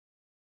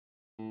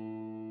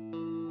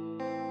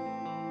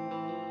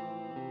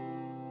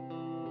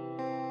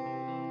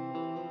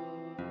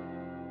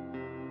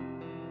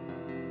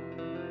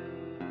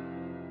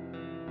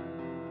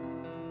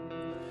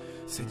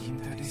Sedím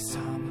tady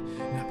sám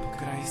na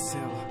pokraji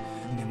sil,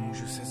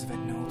 nemůžu se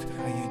zvednout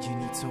a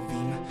jediný co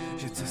vím,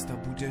 že cesta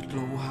bude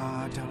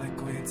dlouhá,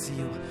 daleko je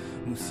cíl.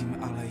 Musím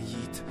ale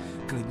jít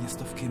klidně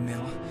stovky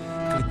mil,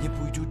 klidně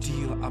půjdu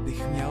díl,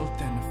 abych měl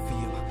ten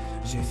feel,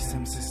 že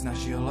jsem se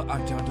snažil a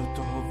dal do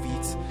toho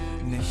víc,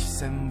 než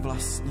jsem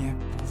vlastně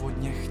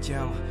původně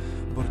chtěl.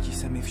 Bortí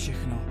se mi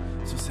všechno,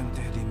 co jsem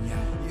tehdy měl.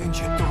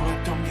 Jenže tohle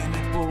to mě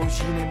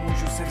nepoloží,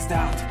 nemůžu se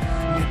vzdát,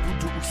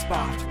 nebudu už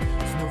spát,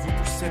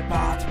 znovu už se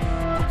bát.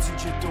 Pocit,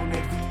 že to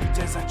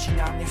nevíde,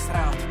 začíná mě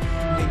srát.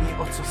 Není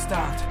o co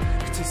stát,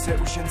 chci se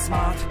už jen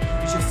smát,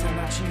 že jsem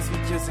nad čím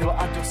zvítězil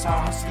a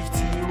dosáhl svých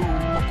cílů.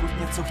 Pokud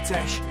něco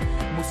chceš,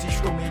 musíš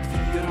v tom mít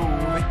víru,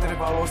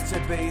 vytrvalost,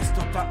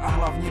 sebejistota a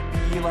hlavně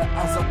píle.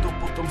 A za to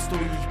potom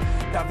stojí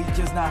ta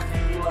vítězná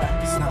chvíle.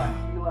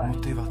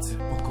 Motivace,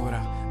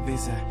 pokora,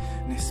 vize,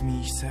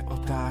 nesmíš se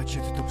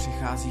otáčet, to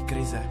přichází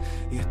krize.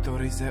 Je to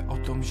ryze o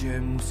tom,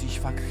 že musíš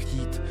fakt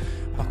chtít,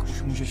 pak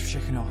už můžeš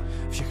všechno,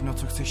 všechno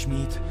co chceš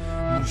mít.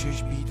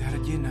 Můžeš být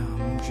hrdina,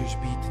 můžeš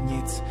být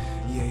nic,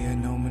 je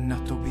jenom na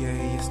tobě,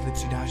 jestli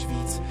přidáš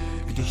víc.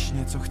 Když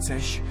něco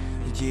chceš,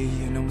 jdi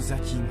jenom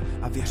zatím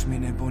a věř mi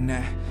nebo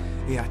ne,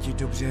 já ti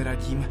dobře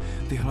radím,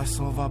 tyhle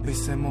slova by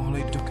se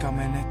mohly do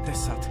kamene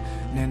tesat.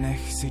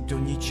 Nenech si do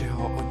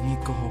ničeho od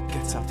nikoho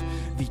kecat.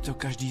 Ví to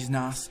každý z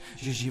nás,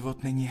 že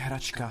život není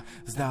hračka,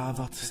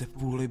 vzdávat se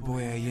půli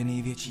boje je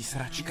největší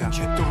sračka.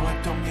 Jenže tohle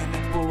to mě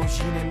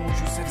nepoloží,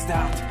 nemůžu se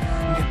vzdát,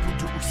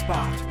 nebudu už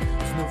spát,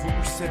 znovu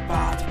už se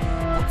bát.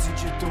 Pocit,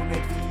 že to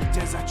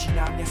nevíde,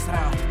 začíná mě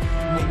srát.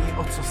 Není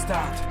o co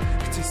stát,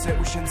 chci se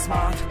už jen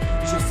smát,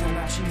 že jsem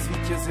nad čím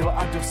zvítězil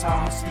a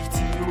dosáhl svých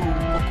cílů.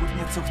 Pokud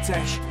něco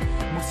chceš,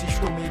 musíš v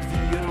tom mít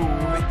víru,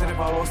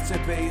 vytrvalost,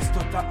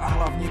 sebejistota a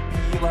hlavně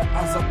píle.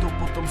 A za to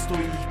potom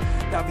stojí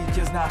ta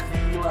vítězná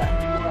chvíle.